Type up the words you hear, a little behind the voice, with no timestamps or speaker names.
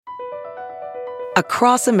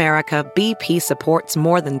Across America, BP supports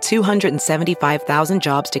more than 275,000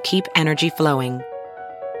 jobs to keep energy flowing.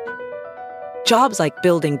 Jobs like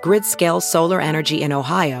building grid-scale solar energy in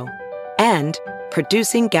Ohio and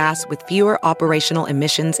producing gas with fewer operational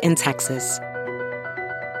emissions in Texas.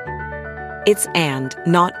 It's and,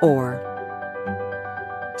 not or.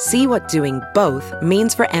 See what doing both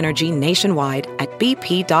means for energy nationwide at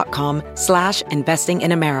bp.com/investing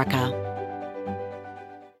in America.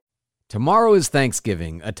 Tomorrow is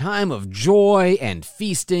Thanksgiving, a time of joy and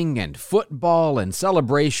feasting and football and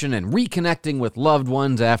celebration and reconnecting with loved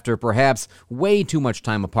ones after perhaps way too much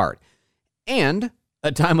time apart. And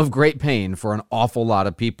a time of great pain for an awful lot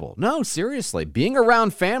of people. No, seriously, being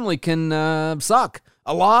around family can suck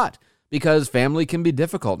a lot because family can be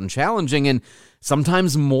difficult and challenging and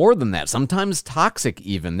sometimes more than that, sometimes toxic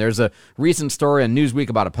even. There's a recent story on Newsweek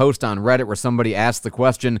about a post on Reddit where somebody asked the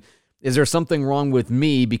question, is there something wrong with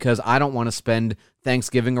me because I don't want to spend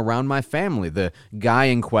Thanksgiving around my family? The guy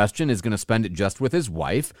in question is going to spend it just with his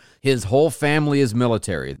wife. His whole family is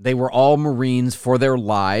military. They were all Marines for their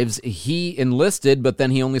lives. He enlisted, but then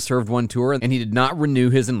he only served one tour, and he did not renew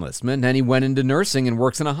his enlistment, and he went into nursing and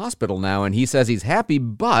works in a hospital now, and he says he's happy,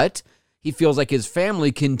 but he feels like his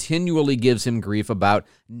family continually gives him grief about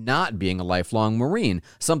not being a lifelong Marine,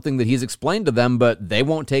 something that he's explained to them, but they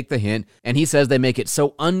won't take the hint, and he says they make it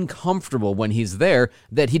so uncomfortable when he's there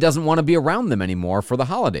that he doesn't want to be around them anymore for the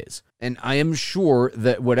holidays. And I am sure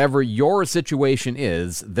that whatever your situation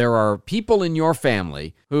is, there are people in your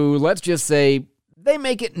family who, let's just say, they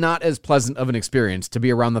make it not as pleasant of an experience to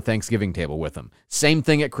be around the Thanksgiving table with them. Same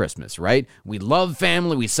thing at Christmas, right? We love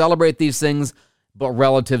family, we celebrate these things, but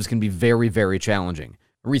relatives can be very, very challenging.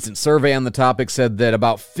 A recent survey on the topic said that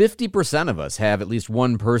about 50% of us have at least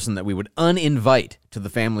one person that we would uninvite to the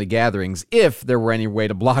family gatherings if there were any way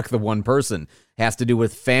to block the one person. It has to do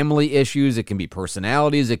with family issues. It can be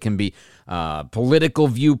personalities. It can be political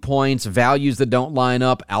viewpoints, values that don't line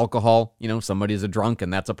up, alcohol. You know, somebody's a drunk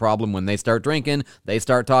and that's a problem. When they start drinking, they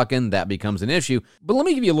start talking, that becomes an issue. But let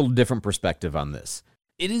me give you a little different perspective on this.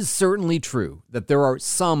 It is certainly true that there are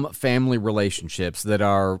some family relationships that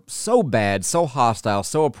are so bad, so hostile,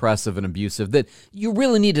 so oppressive and abusive that you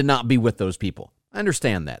really need to not be with those people. I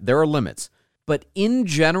understand that. There are limits. But in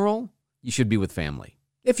general, you should be with family,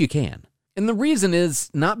 if you can. And the reason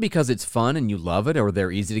is not because it's fun and you love it or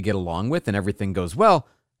they're easy to get along with and everything goes well,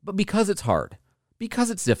 but because it's hard,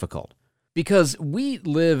 because it's difficult. Because we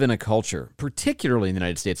live in a culture, particularly in the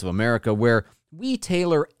United States of America, where we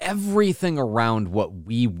tailor everything around what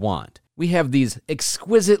we want. We have these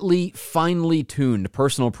exquisitely, finely tuned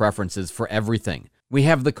personal preferences for everything. We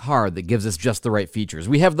have the car that gives us just the right features.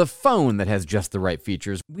 We have the phone that has just the right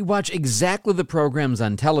features. We watch exactly the programs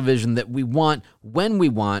on television that we want when we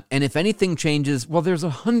want, and if anything changes, well, there's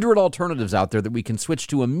 100 alternatives out there that we can switch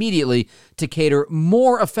to immediately to cater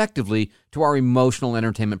more effectively to our emotional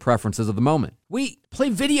entertainment preferences of the moment. We play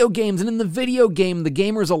video games, and in the video game, the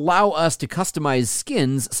gamers allow us to customize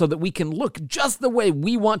skins so that we can look just the way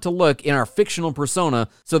we want to look in our fictional persona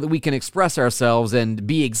so that we can express ourselves and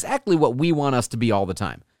be exactly what we want us to be all the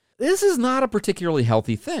time. This is not a particularly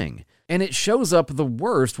healthy thing, and it shows up the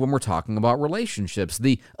worst when we're talking about relationships.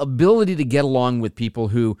 The ability to get along with people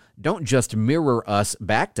who don't just mirror us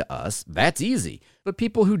back to us, that's easy, but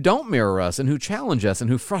people who don't mirror us and who challenge us and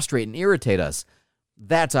who frustrate and irritate us,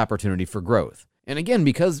 that's opportunity for growth. And again,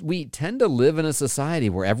 because we tend to live in a society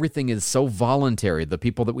where everything is so voluntary, the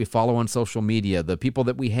people that we follow on social media, the people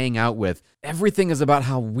that we hang out with, everything is about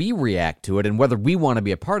how we react to it and whether we want to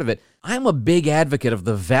be a part of it. I'm a big advocate of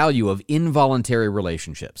the value of involuntary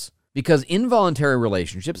relationships. Because involuntary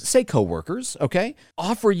relationships, say coworkers, okay,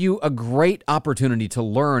 offer you a great opportunity to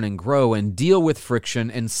learn and grow and deal with friction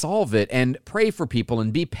and solve it and pray for people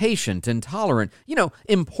and be patient and tolerant. You know,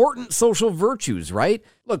 important social virtues, right?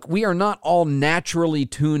 Look, we are not all naturally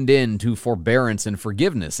tuned in to forbearance and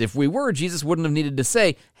forgiveness. If we were, Jesus wouldn't have needed to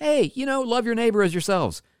say, hey, love your neighbor as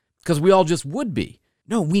yourselves, because we all just would be.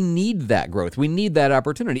 No, we need that growth. We need that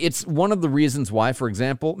opportunity. It's one of the reasons why, for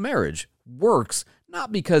example, marriage works.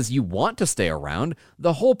 Not because you want to stay around.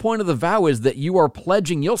 The whole point of the vow is that you are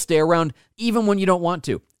pledging you'll stay around even when you don't want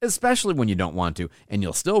to, especially when you don't want to, and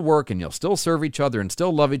you'll still work and you'll still serve each other and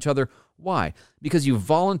still love each other. Why? Because you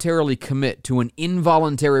voluntarily commit to an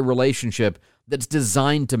involuntary relationship that's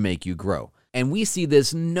designed to make you grow. And we see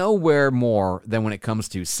this nowhere more than when it comes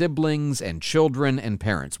to siblings and children and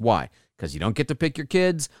parents. Why? Because you don't get to pick your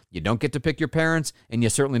kids, you don't get to pick your parents, and you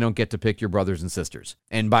certainly don't get to pick your brothers and sisters.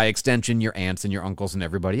 And by extension, your aunts and your uncles and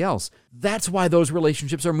everybody else. That's why those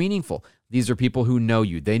relationships are meaningful. These are people who know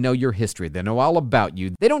you. They know your history. They know all about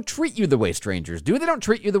you. They don't treat you the way strangers do. They don't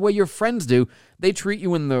treat you the way your friends do. They treat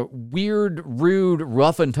you in the weird, rude,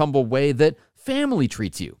 rough and tumble way that family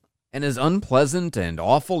treats you. And as unpleasant and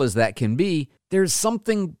awful as that can be, there's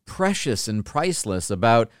something precious and priceless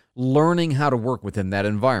about learning how to work within that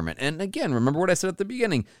environment. And again, remember what I said at the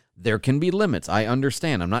beginning, there can be limits. I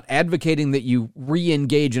understand. I'm not advocating that you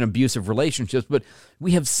re-engage in abusive relationships, but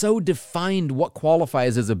we have so defined what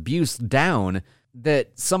qualifies as abuse down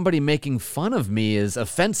that somebody making fun of me is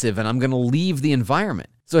offensive and I'm going to leave the environment.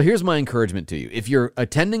 So here's my encouragement to you. If you're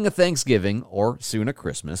attending a Thanksgiving or soon a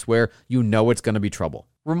Christmas where you know it's going to be trouble,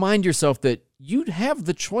 remind yourself that you'd have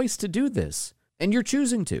the choice to do this and you're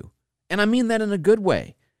choosing to. And I mean that in a good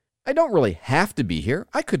way. I don't really have to be here.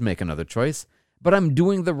 I could make another choice, but I'm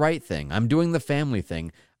doing the right thing. I'm doing the family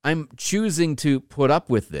thing. I'm choosing to put up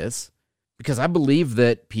with this because I believe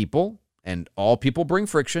that people, and all people bring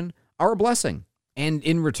friction, are a blessing. And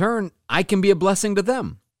in return, I can be a blessing to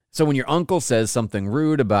them. So when your uncle says something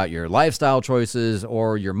rude about your lifestyle choices,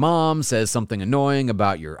 or your mom says something annoying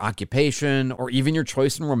about your occupation, or even your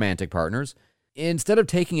choice in romantic partners, instead of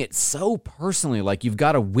taking it so personally like you've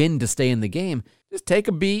got to win to stay in the game, just take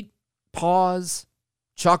a beat, pause,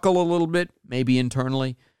 chuckle a little bit, maybe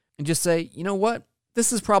internally, and just say, you know what?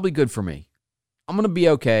 This is probably good for me. I'm going to be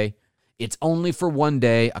okay. It's only for one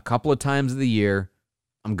day, a couple of times of the year.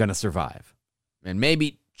 I'm going to survive. And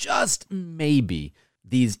maybe, just maybe,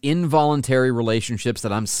 these involuntary relationships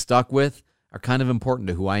that I'm stuck with are kind of important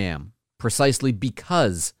to who I am, precisely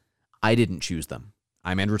because I didn't choose them.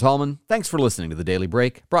 I'm Andrew Tallman. Thanks for listening to The Daily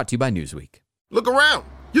Break, brought to you by Newsweek. Look around.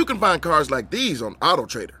 You can find cars like these on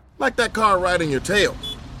AutoTrader, like that car riding your tail.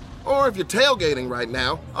 Or if you're tailgating right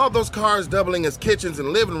now, all those cars doubling as kitchens and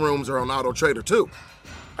living rooms are on AutoTrader too.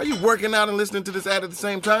 Are you working out and listening to this ad at the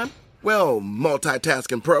same time? Well,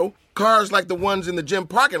 multitasking pro, cars like the ones in the gym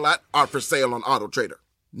parking lot are for sale on AutoTrader.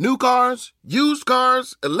 New cars, used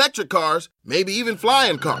cars, electric cars, maybe even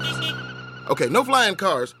flying cars. Okay, no flying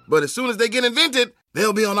cars, but as soon as they get invented,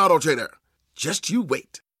 they'll be on AutoTrader. Just you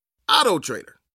wait. AutoTrader.